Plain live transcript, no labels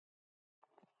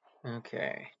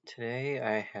Okay, today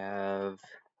I have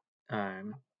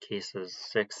cases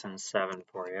 6 and 7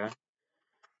 for you.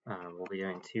 We'll be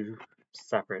doing two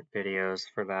separate videos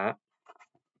for that.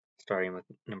 Starting with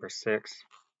number 6,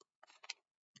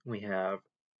 we have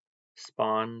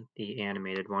Spawn, the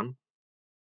animated one.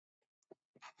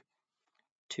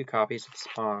 2 copies of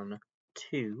Spawn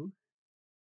 2.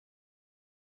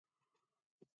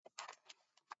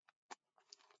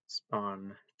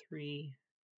 Spawn 3.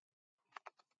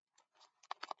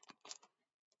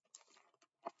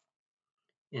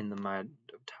 In the mind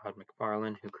of Todd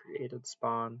McFarlane, who created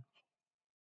Spawn.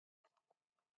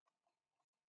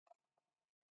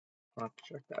 I'll have to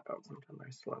check that out sometime. I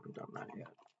still haven't done that yet.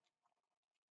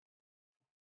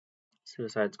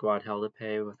 Suicide Squad Hell to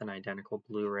Pay with an identical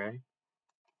Blu-ray.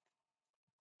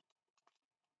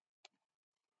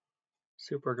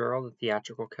 Supergirl, the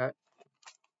theatrical cut.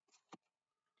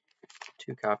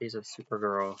 2 copies of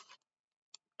Supergirl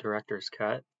Director's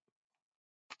Cut.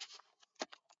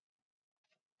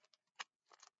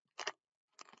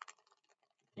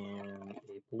 And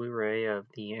a Blu-ray of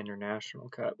the International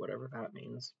Cut, whatever that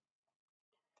means,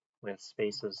 with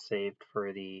spaces saved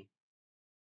for the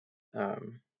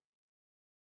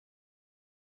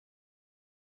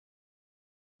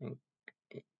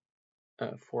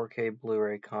 4K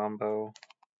Blu-ray combo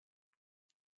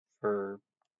for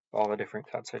all the different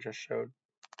cuts I just showed.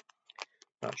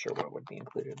 Not sure what would be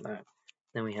included in that.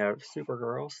 Then we have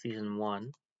Supergirl Season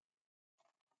 1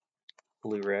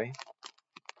 Blu-ray.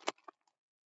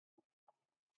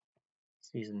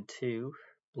 Season 2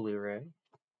 Blu-ray.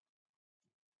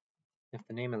 If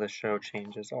the name of the show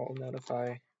changes, I'll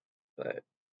notify, but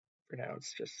for now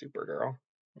it's just Supergirl.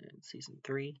 And Season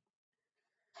 3.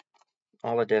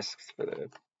 All the discs for the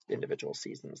individual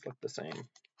seasons look the same.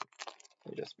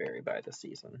 They just vary by the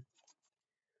season.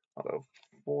 Although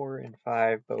 4 and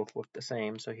 5 both look the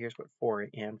same, so here's what 4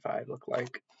 and 5 look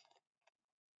like.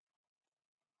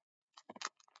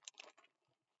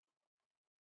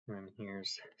 And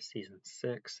here's Season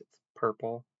 6. It's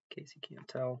purple, in case you can't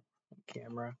tell on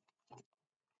camera.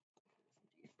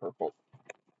 Purple.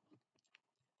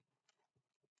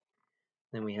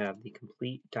 Then we have the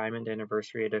complete Diamond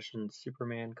Anniversary Edition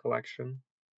Superman collection.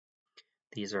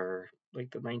 These are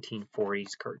like the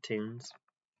 1940s cartoons.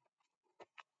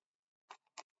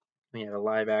 We have a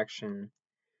live action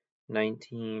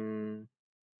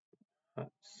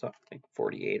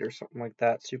 1948 or something like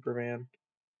that Superman.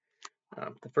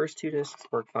 The first 2 discs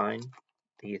work fine.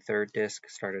 The third disc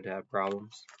started to have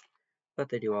problems, but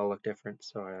they do all look different,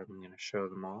 so I'm going to show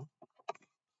them all.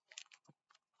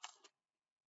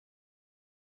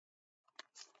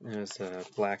 There's a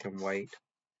black and white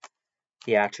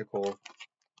theatrical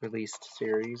released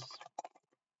series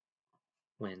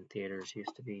when theaters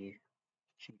used to be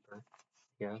cheaper,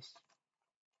 I guess.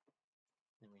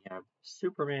 Then we have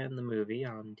Superman the movie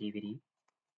on DVD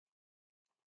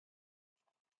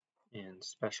and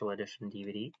special edition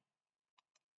DVD.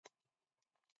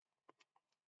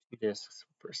 2 discs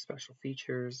for special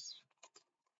features.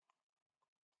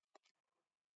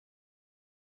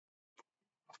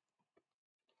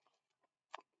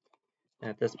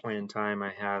 At this point in time,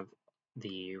 I have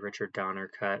the Richard Donner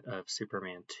cut of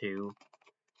Superman 2,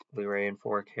 Blu-ray and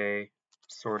 4K,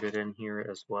 sorted in here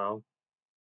as well.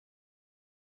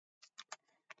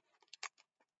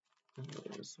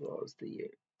 As well as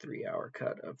the 3-hour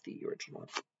cut of the original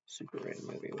Superman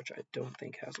movie, which I don't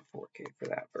think has a 4K for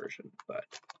that version,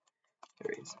 but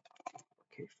there is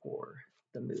 4K for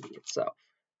the movie itself,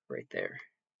 right there.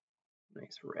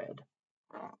 Nice red.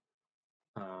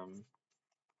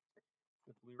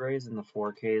 The Blu-rays and the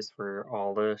 4Ks for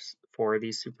all the 4 of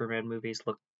these Superman movies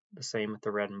look the same with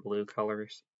the red and blue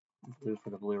colors. Blue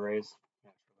for the Blu-rays,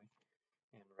 naturally,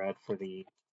 and red for the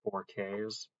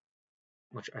 4Ks,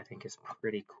 which I think is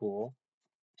pretty cool.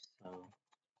 So,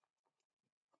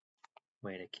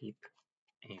 way to keep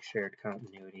a shared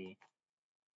continuity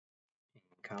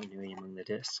and continuity among the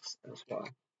discs as well.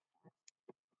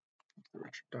 The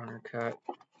Richard Donner cut,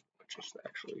 which is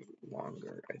actually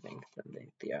longer, I think, than the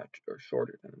theatrical, or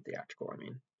shorter than the theatrical, I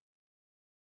mean.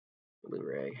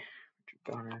 Blu-ray, Richard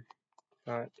Donner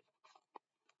cut.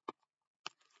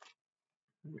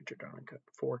 Richard Donner cut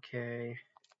 4K.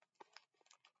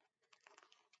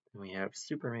 And we have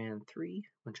Superman 3,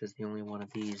 which is the only one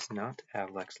of these not to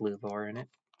have Lex Luthor in it.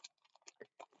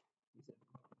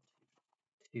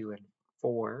 2 and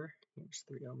 4. Here's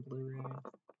 3 on Blu-ray.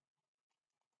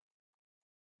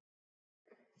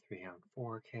 3 on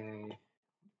 4K.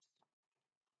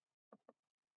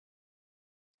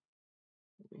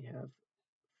 We have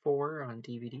 4 on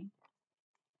DVD.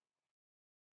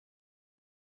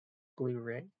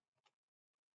 Blu-ray.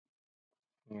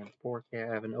 And 4K,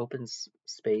 I have an open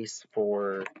space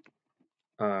for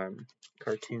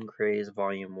Cartoon Craze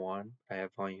Volume 1. I have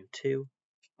Volume 2.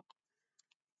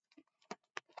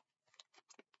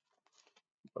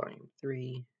 Volume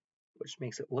 3, which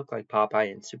makes it look like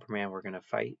Popeye and Superman were going to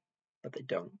fight, but they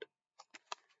don't.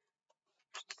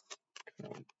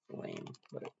 Kind of lame,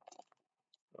 but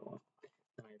oh.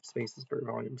 Then I have spaces for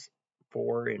volumes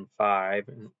 4 and 5,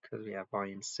 and because we have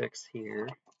volume 6 here.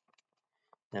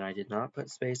 Then I did not put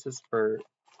spaces for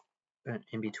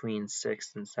in between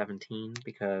 6 and 17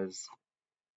 because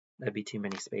that'd be too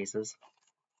many spaces.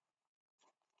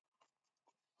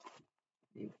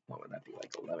 What would that be,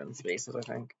 like 11 spaces, I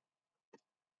think?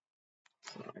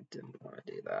 So I didn't want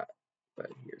to do that. But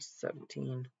here's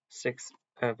 17.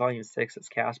 Volume 6 is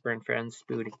Casper and Friends,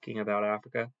 Spooking About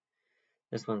Africa.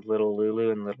 This one's Little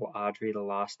Lulu and Little Audrey, The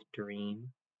Lost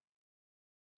Dream.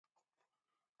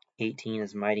 18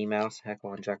 is Mighty Mouse,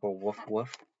 Heckle and Jekyll, Woof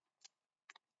Woof.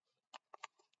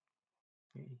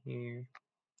 Right here.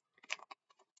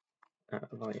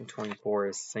 Volume 24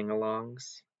 is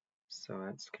Sing-Alongs, so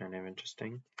that's kind of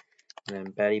interesting. And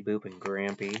then Betty Boop and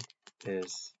Grampy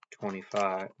is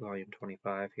 25, volume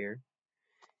 25 here.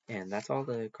 And that's all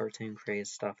the Cartoon Craze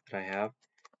stuff that I have.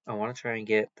 I want to try and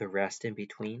get the rest in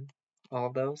between all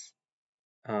of those.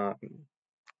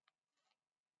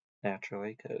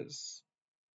 Naturally, because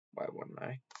why wouldn't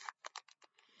I?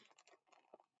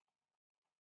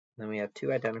 Then we have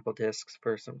 2 identical discs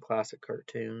for some classic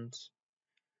cartoons.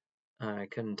 I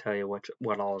couldn't tell you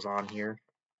what all is on here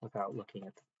without looking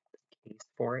at the case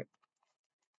for it,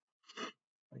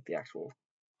 like the actual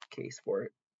case for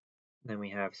it. Then we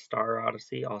have Star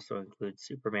Odyssey, also includes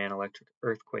Superman Electric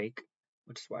Earthquake,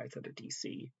 which is why it's under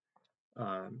DC.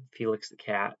 Felix the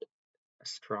Cat,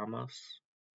 Astromos,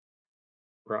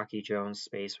 Rocky Jones,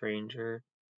 Space Ranger,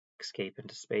 Escape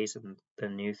into Space, and the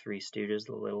new Three Stooges,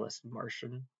 The Littlest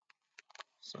Martian.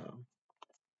 So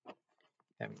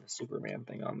having the Superman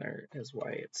thing on there is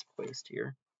why it's placed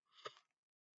here.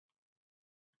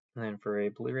 And then for a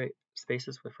Blu-ray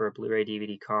spaces for a Blu-ray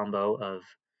DVD combo of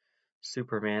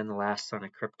Superman: The Last Son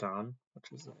of Krypton,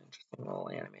 which is an interesting little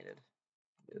animated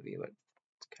movie, but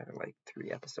it's kind of like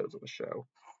 3 episodes of a show,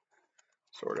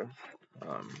 sort of.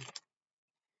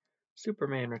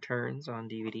 Superman Returns on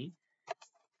DVD.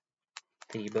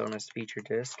 The bonus feature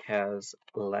disc has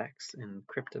Lex and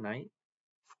Kryptonite.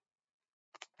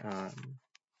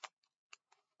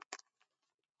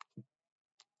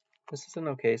 This is an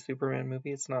okay Superman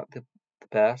movie. It's not the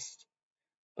best,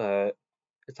 but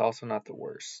it's also not the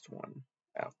worst one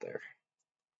out there.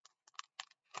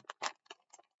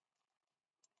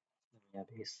 We have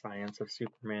a Science of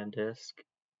Superman disc.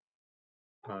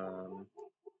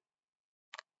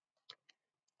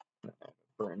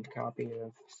 Burned copy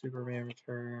of Superman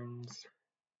Returns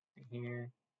right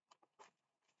here.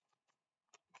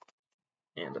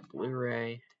 And a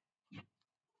Blu-ray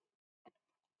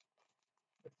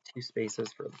with 2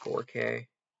 spaces for the 4K.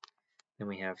 Then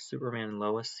we have Superman and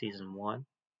Lois Season 1.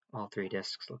 All 3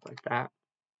 discs look like that.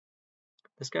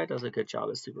 This guy does a good job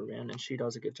as Superman, and she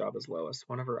does a good job as Lois.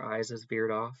 One of her eyes is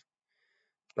veered off,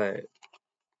 but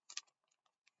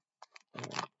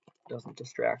doesn't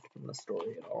distract from the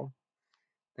story at all.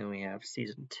 Then we have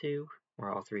Season 2, where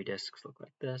all 3 discs look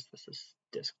like this. This is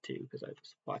disc 2 because I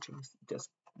was watching disc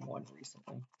 1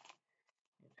 recently. And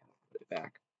I'll put it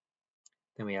back.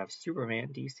 Then we have Superman,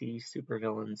 DC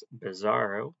Supervillains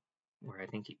Bizarro, where I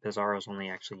think Bizarro's only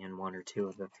actually in 1 or 2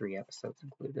 of the 3 episodes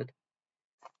included.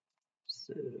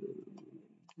 So,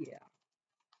 yeah.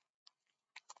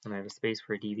 And I have a space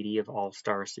for a DVD of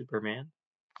All-Star Superman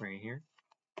right here.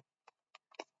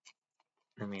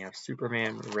 Then we have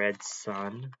Superman Red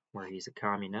Sun, where he's a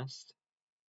communist.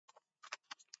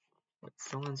 But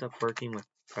still ends up working with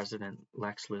President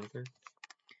Lex Luthor.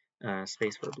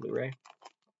 Space for a Blu-ray.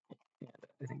 And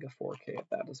I think a 4K of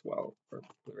that as well, or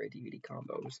Blu-ray DVD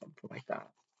combo or something like that.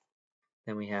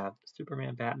 Then we have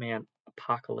Superman Batman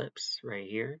Apocalypse right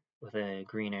here with a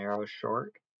Green Arrow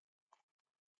short.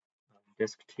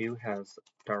 Disc 2 has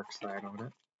Darkseid on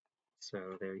it. So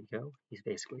there you go. He's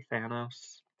basically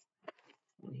Thanos.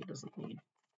 And he doesn't need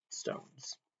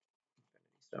stones.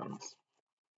 Infinity Stones.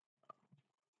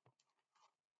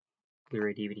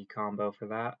 Blu-ray DVD combo for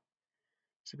that.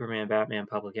 Superman Batman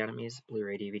Public Enemies,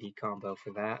 Blu-ray DVD combo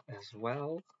for that as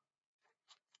well.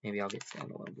 Maybe I'll get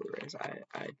standalone Blu-rays.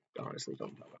 I honestly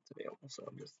don't know what's available, so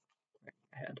I'm just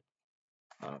planning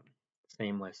ahead.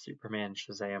 Same with Superman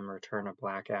Shazam Return of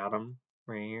Black Adam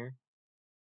right here.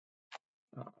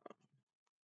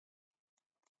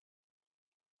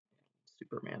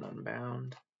 Superman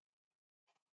Unbound.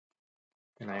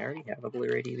 And I already have a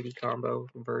Blu-ray DVD combo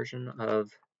version of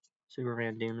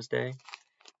Superman Doomsday.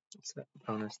 It's a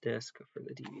bonus disc for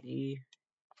the DVD.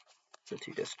 It's a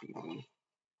 2-disc DVD.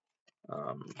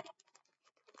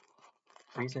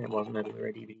 The reason it wasn't a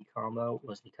Blu-ray DVD combo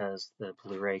was because the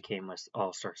Blu-ray came with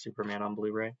All-Star Superman on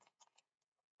Blu-ray.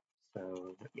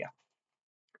 So, yeah.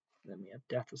 Then we have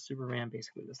Death of Superman,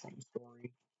 basically the same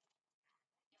story.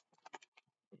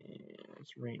 And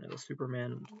it's Reign of the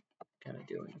Superman, kind of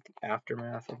dealing with the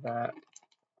aftermath of that.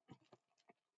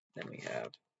 Then we have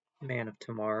Man of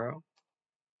Tomorrow.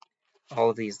 All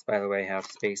of these, by the way, have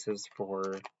spaces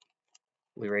for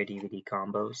Blu-ray DVD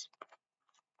combos.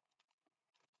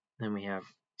 Then we have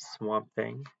Swamp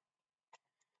Thing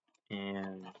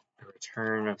and the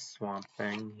Return of Swamp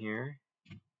Thing here.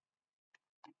 I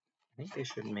think they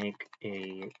should make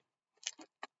a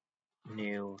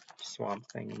new Swamp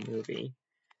Thing movie.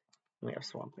 We have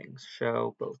Swamp Thing's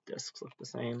show. Both discs look the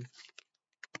same.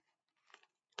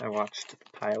 I watched the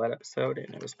pilot episode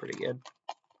and it was pretty good.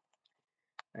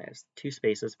 I have 2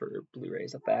 spaces for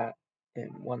Blu-rays of that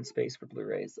and 1 space for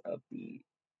Blu-rays of the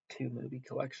 2 movie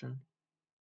collection.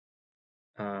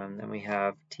 Then we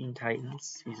have Teen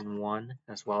Titans Season 1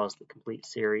 as well as the complete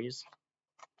series.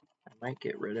 I might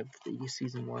get rid of the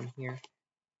Season 1 here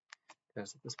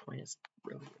because at this point it's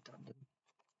really redundant.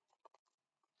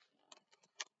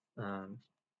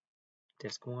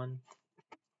 Disc 1.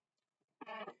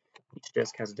 Each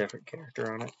disc has a different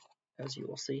character on it, as you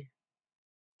will see.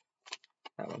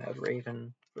 That one had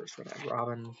Raven, first one had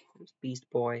Robin, there's Beast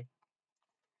Boy,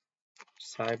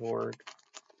 Cyborg,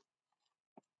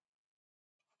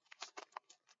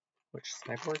 which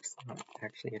Cyborg's not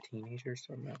actually a teenager,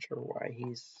 so I'm not sure why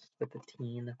he's with the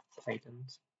Teen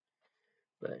Titans.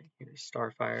 But here's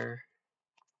Starfire,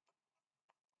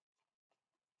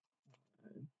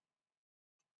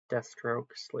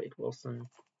 Deathstroke, Slade Wilson,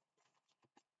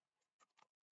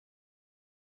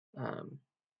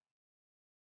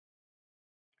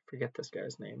 forget this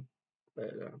guy's name,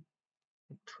 but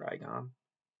Trigon.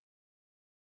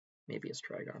 Maybe it's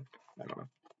Trigon. I don't know.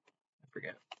 I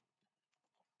forget.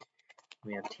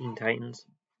 We have Teen Titans,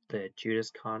 the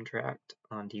Judas Contract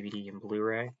on DVD and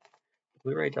Blu-ray.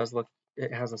 Blu-ray does look,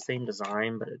 it has the same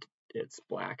design, but it's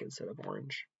black instead of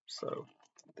orange. So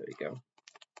there you go.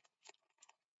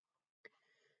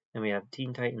 And we have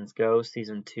Teen Titans Go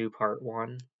Season 2 Part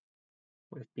 1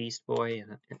 with Beast Boy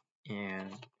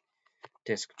and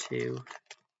Disc 2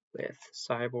 with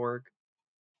Cyborg.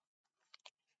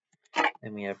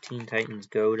 And we have Teen Titans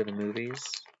Go to the Movies,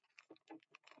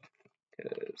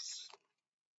 because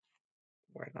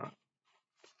why not?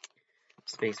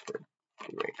 Space for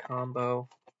Blu-ray combo.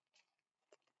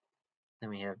 Then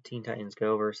we have Teen Titans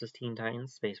Go versus Teen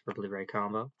Titans, space for Blu-ray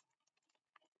combo.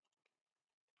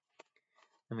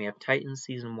 Then we have Titans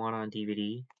Season 1 on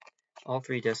DVD. All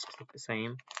 3 discs look the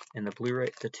same, and the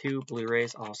 2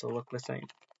 Blu-rays also look the same.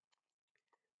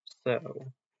 So,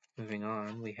 moving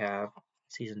on, we have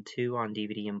Season 2 on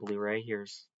DVD and Blu-ray.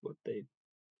 Here's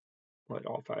what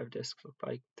all 5 discs look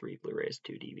like: 3 Blu-rays,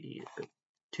 2 DVDs, or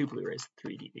 2 Blu-rays,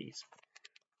 3 DVDs.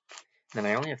 Then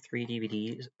I only have 3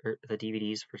 DVDs, or the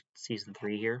DVDs for Season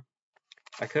 3 here.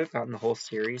 I could have gotten the whole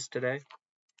series today,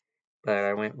 but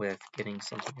I went with getting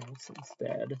something else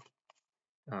instead.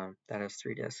 That has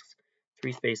 3 discs,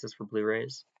 3 spaces for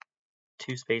Blu-rays,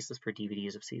 2 spaces for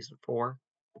DVDs of Season 4,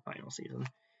 the final season,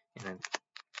 and then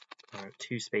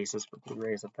 2 spaces for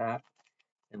Blu-rays of that.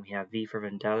 Then we have V for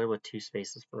Vendetta with 2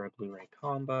 spaces for a Blu-ray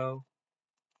combo.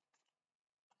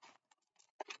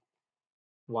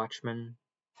 Watchmen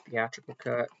theatrical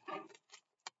cut.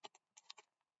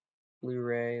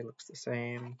 Blu-ray looks the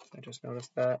same. I just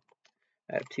noticed that.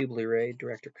 I have 2 Blu-ray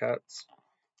director cuts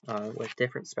with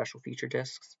different special feature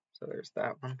discs. So there's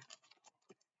that one.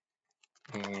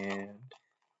 And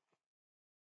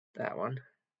that one.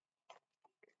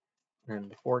 And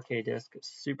the 4K disc is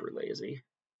super lazy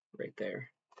right there.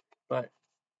 But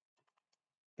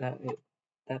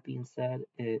that being said,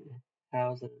 it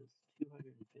houses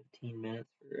 215 minutes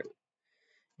for it.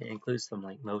 It includes some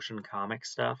like motion comic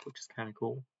stuff, which is kind of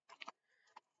cool.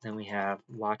 Then we have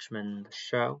Watchmen the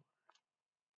show.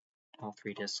 All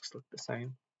 3 discs look the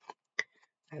same.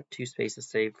 I have 2 spaces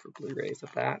saved for Blu-rays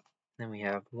of that. Then we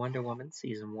have Wonder Woman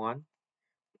Season 1,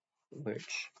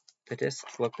 which the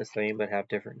discs look the same but have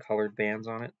different colored bands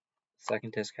on it. The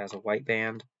second disc has a white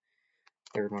band.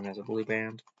 Third one has a blue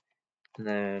band. And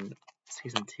then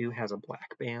Season 2 has a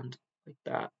black band like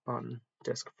that on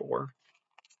disc 4.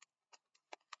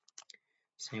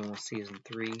 Same with Season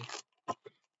 3.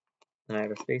 Then I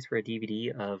have a space for a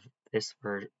DVD of this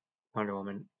Wonder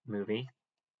Woman movie.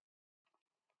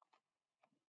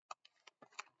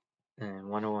 And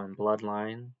 101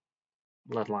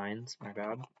 Bloodlines, my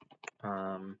bad.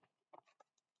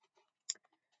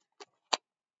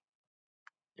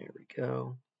 There we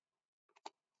go.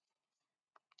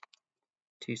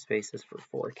 2 spaces for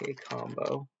 4K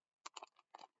combo.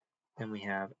 Then we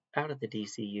have, out of the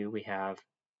DCU, we have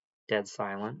Dead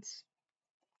Silence.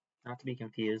 Not to be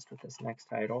confused with this next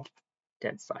title,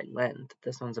 Dead Silent.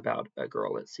 This one's about a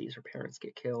girl that sees her parents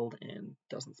get killed and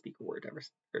doesn't speak a word ever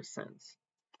since.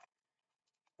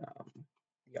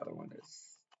 The other one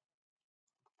is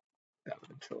about a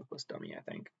ventriloquist dummy, I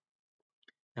think.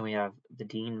 Then we have the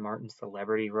Dean Martin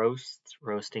Celebrity Roasts,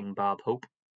 roasting Bob Hope.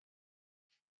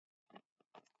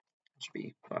 Should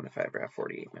be fun if I ever have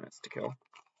 48 minutes to kill.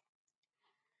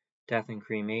 Death and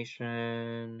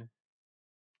Cremation.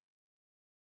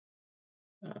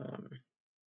 There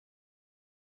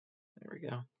we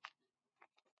go.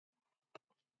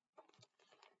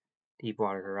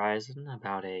 Deepwater Horizon,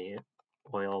 about a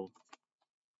oil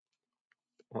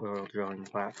drilling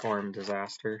platform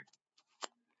disaster.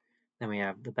 Then we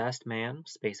have The Best Man,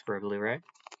 space for a Blu-ray.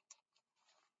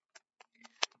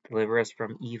 Deliver Us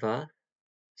from Eva,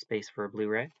 space for a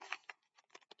Blu-ray.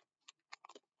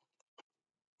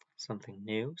 Something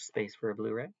New, space for a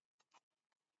Blu-ray.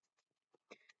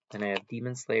 Then I have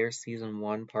Demon Slayer Season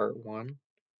 1, Part 1.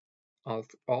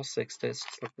 All 6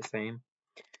 discs look the same.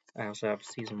 I also have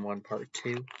Season 1, Part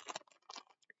 2.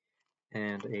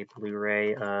 And a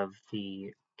Blu-ray of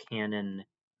the Canon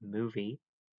movie,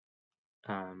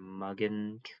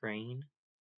 Mugen Train,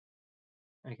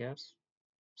 I guess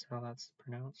is how that's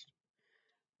pronounced.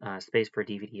 Space for a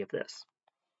DVD of this.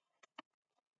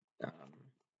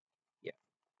 Yeah,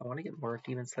 I want to get more of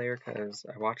Demon Slayer because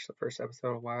I watched the first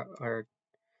episode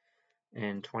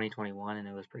in 2021 and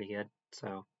it was pretty good,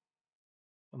 so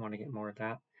I want to get more of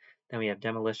that. Then we have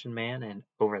Demolition Man and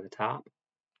Over the Top,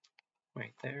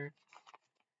 right there.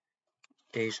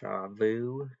 Deja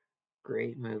Vu,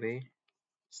 great movie.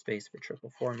 Space for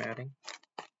triple formatting.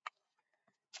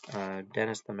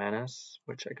 Dennis the Menace,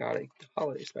 which I got a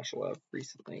holiday special of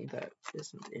recently that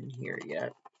isn't in here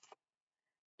yet.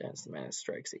 Dennis the Menace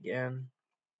Strikes Again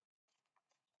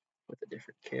with a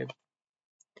different kid.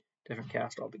 Different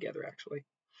cast altogether, actually.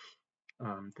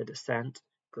 The Descent,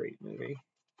 great movie.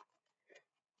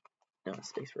 No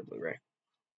space for Blu-ray.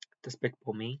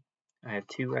 Despicable Me. I have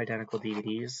 2 identical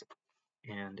DVDs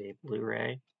and a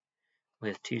Blu-ray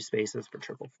with 2 spaces for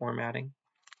triple formatting.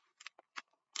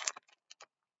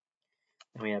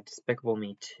 And we have Despicable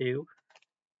Me 2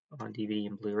 on DVD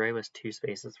and Blu-ray with 2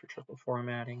 spaces for triple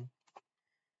formatting.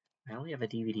 I only have a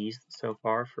DVD so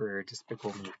far for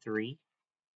Despicable Me 3.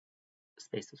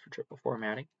 Spaces for triple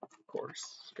formatting, of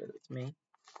course, because it's me.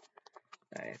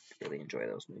 I really enjoy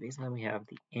those movies. And then we have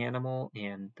The Animal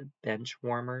and The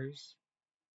Benchwarmers.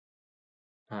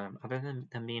 Other than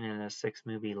them being in a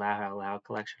 6-movie Laugh Out Loud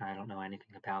collection, I don't know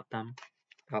anything about them,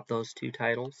 about those 2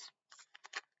 titles.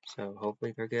 So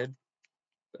hopefully they're good.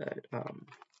 But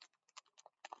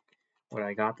what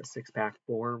I got the 6-pack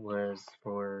for was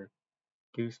for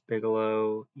Deuce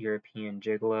Bigalow, European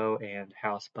Gigolo, and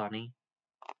House Bunny.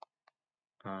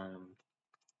 And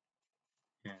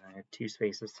I have 2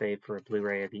 spaces saved for a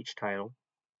Blu-ray of each title.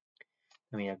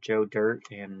 Then we have Joe Dirt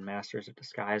and Masters of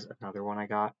Disguise, another one I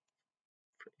got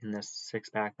in this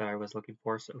 6-pack that I was looking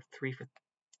for. So 3 for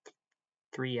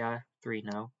 3, yeah, 3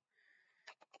 no.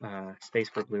 Space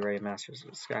for Blu-ray of Masters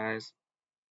of Disguise.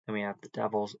 Then we have The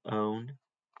Devil's Own,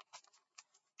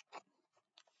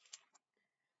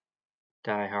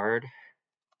 Die Hard.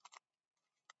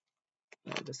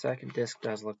 The second disc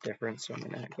does look different, so I'm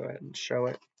going to go ahead and show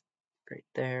it right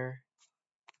there.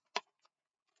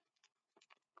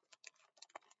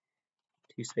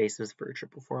 2 spaces for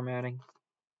triple formatting.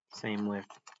 Same with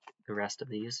the rest of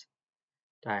these.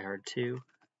 Die Hard 2,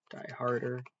 Die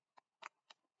Harder,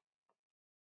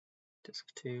 Disc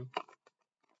 2,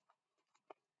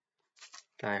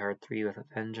 Die Hard 3 with a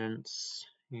Vengeance.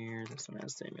 Here, this one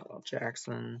has Samuel L.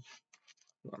 Jackson.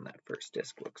 On that first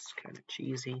disc looks kind of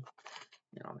cheesy,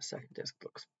 and on the second disc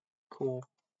looks cool.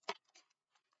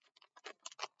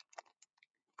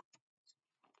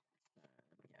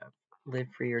 We have Live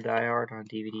Free or Die Hard on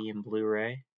DVD and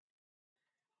Blu-ray,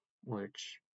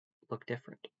 which look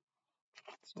different.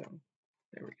 So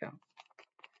there we go.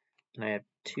 And I have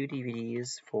 2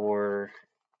 DVDs for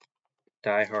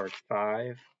Die Hard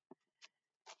 5.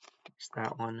 There's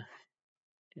that one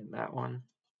and that one.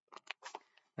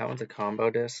 That one's a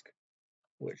combo disc,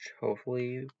 which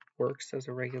hopefully works as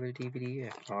a regular DVD.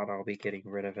 If not, I'll be getting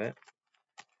rid of it.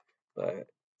 But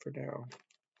for now,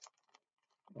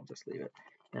 I'll just leave it.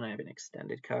 And I have an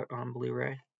extended cut on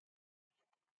Blu-ray.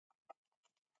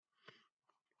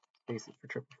 Basic for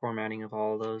triple formatting of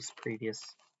all of those previous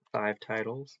 5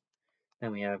 titles.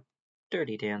 Then we have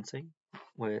Dirty Dancing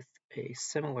with a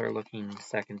similar looking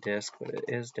second disc, but it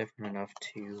is different enough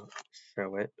to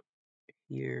show it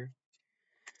here.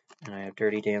 And I have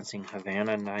Dirty Dancing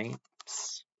Havana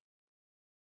Nights.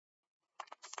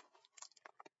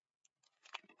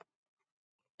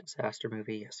 Disaster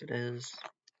movie, yes it is.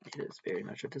 It is very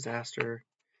much a disaster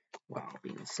while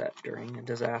being set during a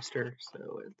disaster,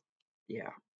 so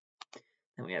yeah.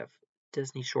 Then we have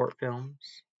Disney Short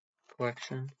Films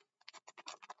collection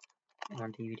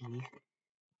on DVD,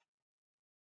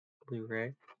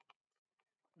 Blu-ray.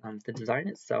 The design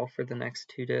itself for the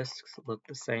next 2 discs look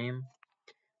the same,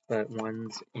 but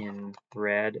one's in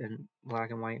red and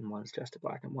black and white, and one's just a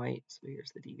black and white. So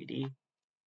here's the DVD.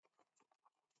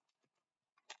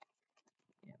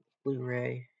 Yeah,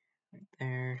 Blu-ray right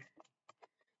there.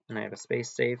 And I have a space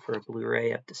save for a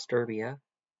Blu-ray of Disturbia.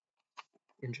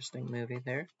 Interesting movie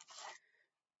there.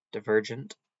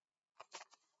 Divergent.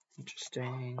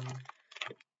 Interesting.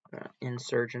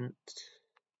 Insurgent.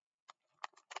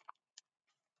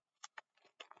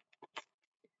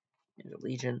 And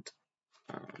Allegiant.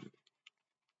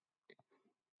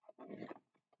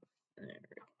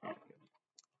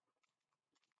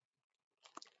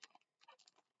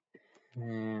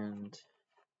 And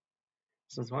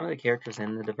since one of the characters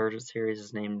in the Divergent series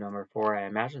is named Number 4, I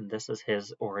imagine this is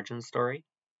his origin story.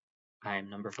 I am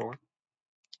Number 4.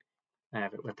 I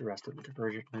have it with the rest of the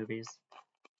Divergent movies.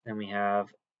 Then we have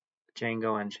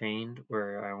Django Unchained,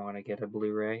 where I want to get a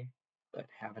Blu-ray, but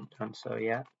haven't done so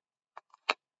yet.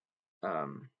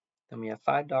 Then we have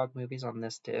 5 dog movies on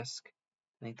this disc.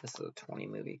 I think this is a 20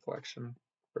 movie collection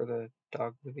for the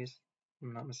dog movies, if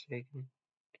I'm not mistaken.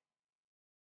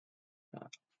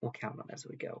 We'll count them as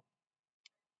we go.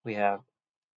 We have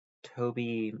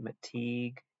Toby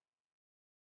McTeague,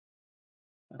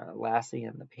 Lassie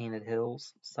and the Painted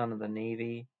Hills, Son of the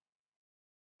Navy,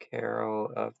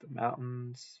 Carol of the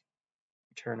Mountains,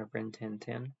 Return of Rin Tin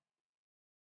Tin.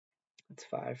 That's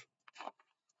 5.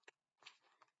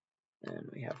 And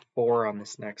we have 4 on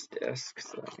this next disc,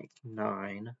 so that makes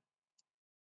 9.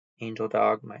 Angel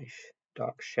Dog, My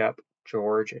Dog Shep,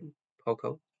 George, and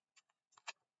Poco.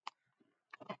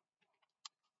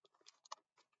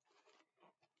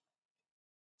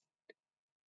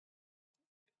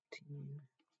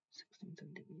 16,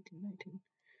 17, 18, 19.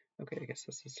 Okay, I guess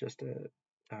this is just a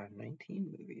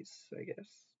 19 movies, I guess.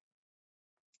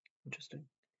 Interesting.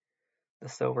 The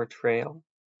Silver Trail,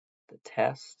 The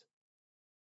Test,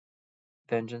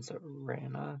 Vengeance of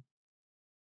Rana,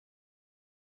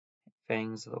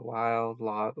 Fangs of the Wild,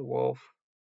 Law of the Wolf,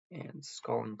 and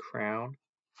Skull and Crown.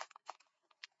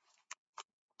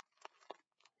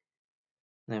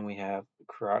 Then we have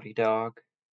Karate Dog,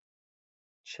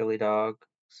 Chili Dogs,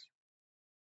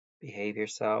 Behave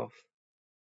Yourself,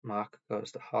 Mock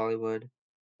Goes to Hollywood,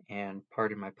 and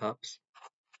Pardon My Pups.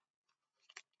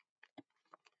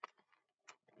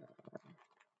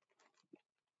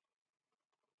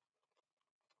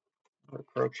 We're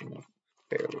approaching a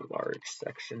fairly large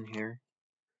section here.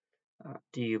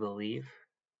 Do You Believe?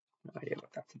 No idea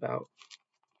what that's about.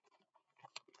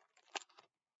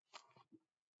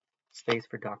 Space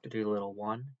for Dr. Dolittle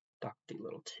 1, Dr.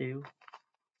 Dolittle 2,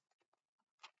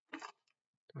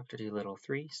 Dr. Dolittle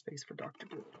 3, space for Dr.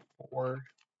 Dolittle 4,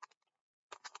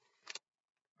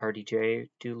 RDJ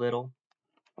Dolittle,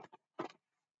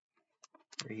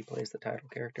 where he plays the title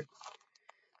character.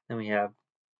 Then we have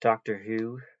Doctor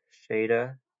Who,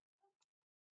 Shada,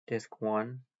 Disc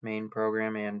 1, main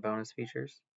program and bonus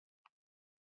features.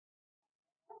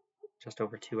 Just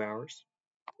over 2 hours.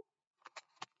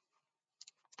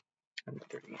 Under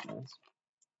 38 minutes.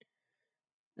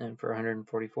 And for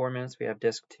 144 minutes, we have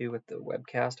Disc 2 with the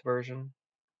webcast version,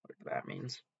 whatever that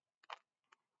means.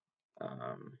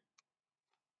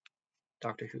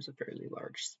 Doctor Who's a fairly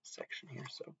large section here,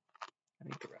 so I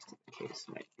think the rest of the case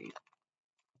might be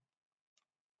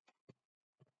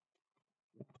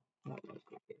not a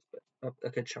good case, but a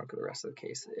good chunk of the rest of the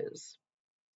case is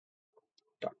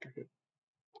Doctor Who.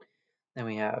 Then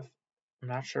we have, I'm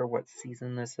not sure what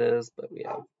season this is, but we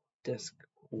have Disc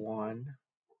 1.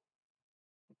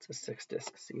 It's a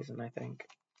 6-disc season, I think.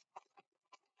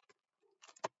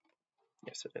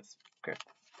 Yes, it is. Okay.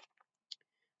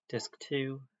 Disc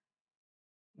 2.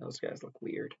 Those guys look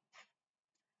weird.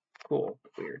 Cool,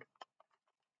 but weird.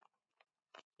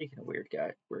 Speaking of weird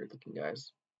looking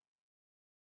guys.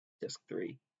 Disc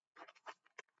 3.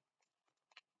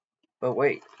 But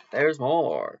wait, there's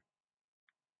more.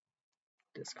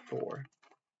 Disc 4.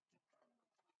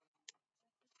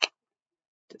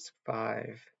 Disc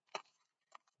 5.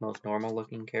 most normal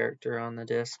looking character on the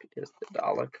disc is the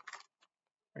Dalek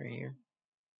right here,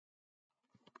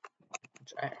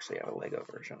 which I actually have a Lego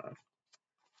version of.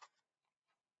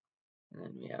 And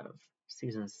then we have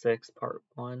Season 6, Part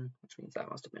 1, which means that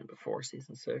must have been before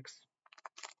Season 6.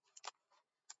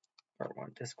 Part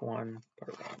 1, Disc 1,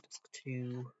 Part 1, Disc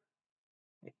 2,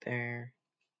 right there.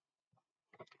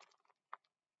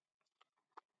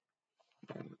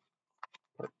 And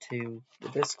Part 2, the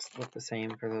discs look the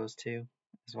same for those two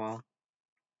as well.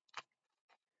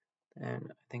 And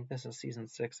I think this is Season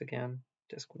 6 again,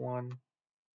 Disc 1.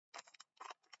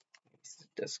 This is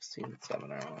Disc Season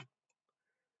 7, I don't know.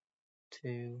 2.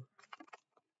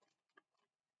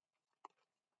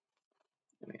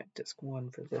 And we have Disc 1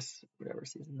 for this, whatever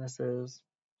season this is.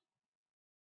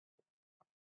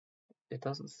 It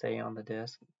doesn't say on the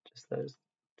disc, it just says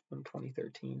from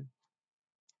 2013.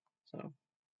 So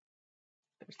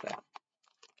there's that.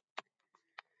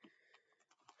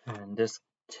 And Disc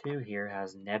 2 here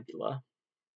has Nebula.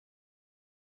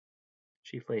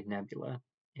 She played Nebula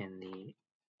in the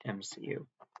MCU.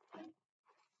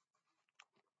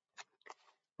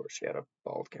 Of course, she had a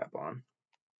bald cap on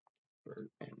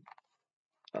and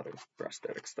other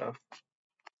prosthetic stuff.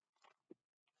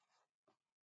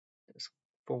 Disc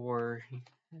 4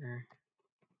 here.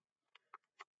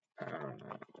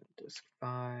 Disc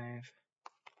 5.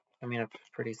 Coming up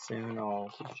pretty soon,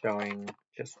 I'll be showing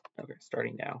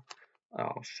starting now.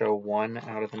 I'll show one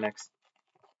out of the next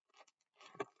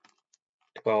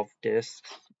 12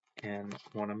 discs, and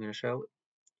one I'm going to show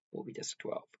will be disc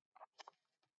 12.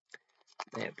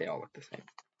 They all look the same.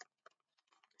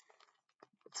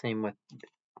 Same with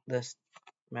this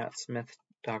Matt Smith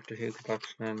Doctor Who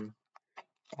collection.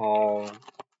 All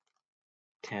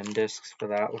 10 discs for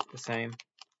that look the same.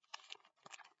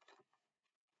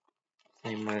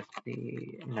 Same with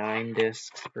the 9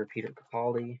 discs for Peter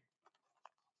Capaldi. In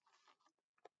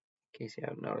case you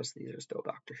haven't noticed, these are still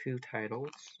Doctor Who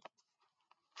titles.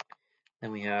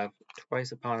 Then we have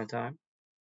Twice Upon a Time.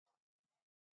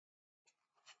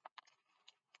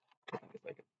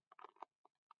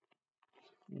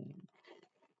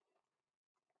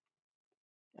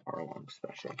 Hour-long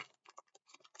special.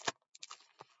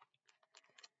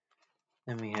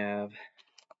 Then we have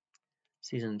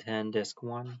Season 10, Disc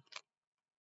 1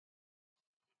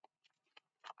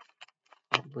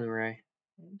 on Blu-ray,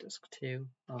 and Disc 2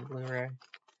 on Blu-ray,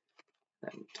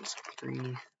 then Disc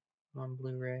 3 on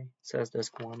Blu-ray. It says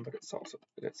Disc 1, but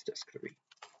it's Disc 3.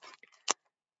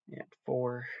 And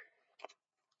 4.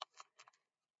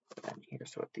 And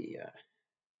here's what the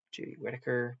Judy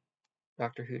Whittaker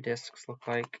Doctor Who discs look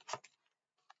like.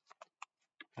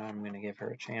 I'm going to give her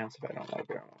a chance. If I don't like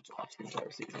her, I'll watch the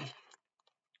entire season.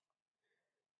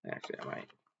 Actually, I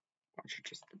might watch it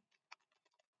just.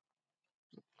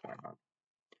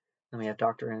 Then we have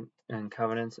Doctor and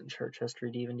Covenants and Church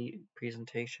History DVD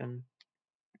presentation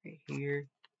right here.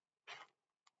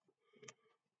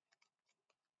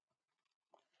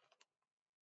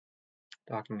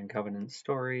 Doctor and Covenant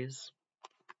stories.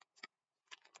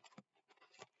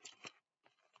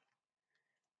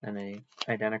 And an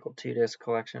identical 2-disc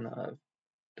collection of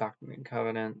Doctor and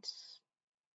Covenants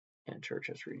and Church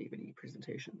History DVD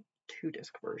presentation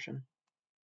 2-disc version.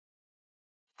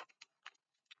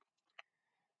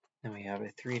 Then we have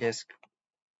a 3-disc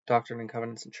Doctrine and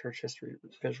Covenants and Church History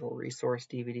Visual Resource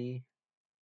DVD.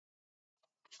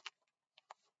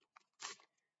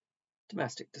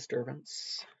 Domestic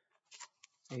Disturbance.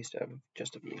 I used to have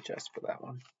just a VHS for that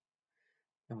one.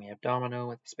 Then we have Domino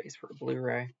with space for a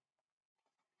Blu-ray.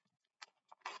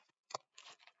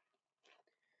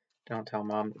 Don't Tell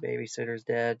Mom the Babysitter's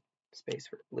Dead. Space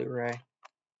for a Blu-ray.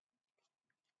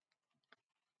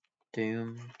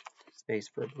 Doom. Space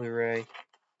for a Blu-ray.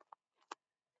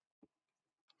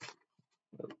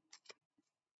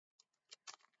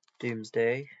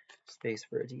 Doomsday. Space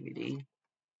for a DVD.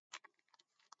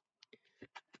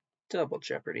 Double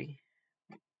Jeopardy.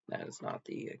 That is not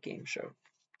the game show.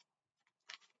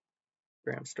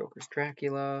 Bram Stoker's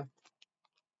Dracula.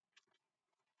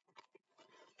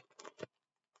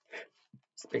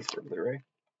 Space for a Blu-ray.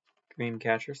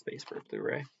 Dreamcatcher. Space for a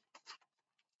Blu-ray.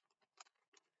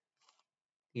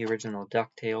 The original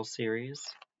DuckTales series.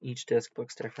 Each disc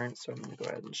looks different, so I'm going to go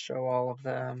ahead and show all of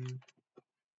them.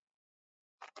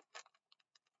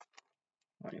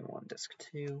 Volume 1, Disc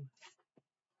 2.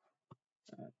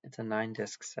 It's a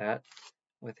 9-disc set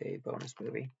with a bonus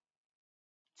movie.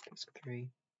 Disc 3.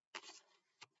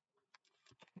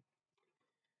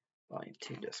 Volume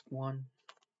 2, Disc 1.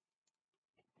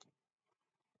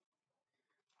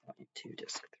 Volume 2,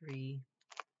 Disc 3.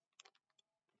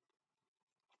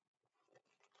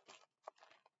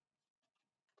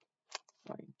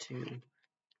 Volume 2,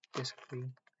 disc 3. I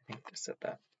think I said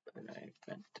that, but I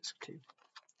meant disc 2.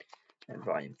 And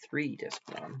volume 3, disc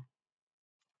 1.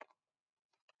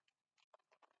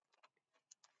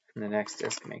 And the next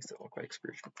disc makes it look like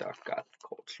Scrooge McDuck got the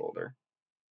cold shoulder.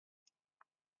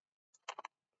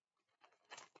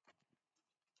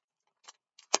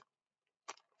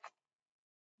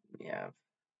 We have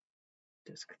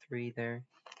disc 3 there.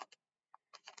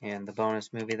 And the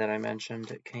bonus movie that I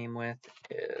mentioned it came with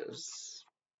is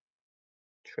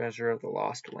Treasure of the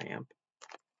Lost Lamp.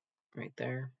 Right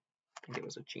there. I think it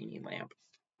was a genie lamp,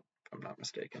 if I'm not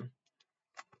mistaken.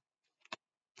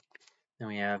 Then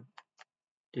we have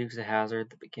Dukes of Hazzard,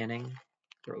 the beginning.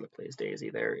 The girl that plays Daisy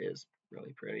there is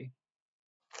really pretty.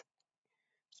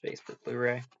 Space for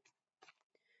Blu-ray.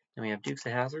 Then we have Dukes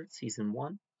of Hazzard, Season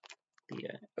 1, the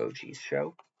OG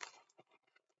show.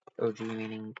 OG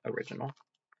meaning original.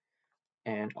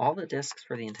 And all the discs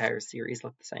for the entire series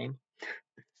look the same.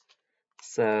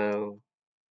 So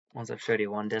once I've showed you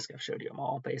one disc, I've showed you them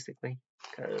all, basically,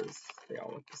 because they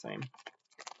all look the same.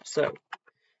 So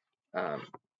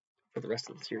for the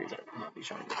rest of the series, I will not be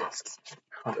showing the discs.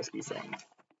 I'll just be saying,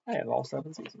 I have all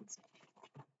 7 seasons.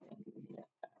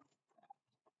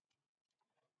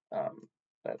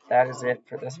 But that is it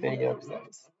for this video.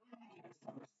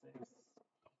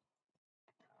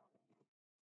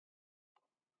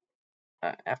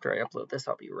 After I upload this,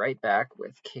 I'll be right back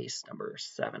with case number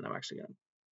 7. I'm actually going to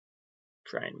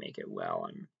try and make it while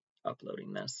I'm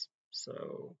uploading this.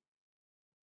 So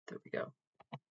there we go.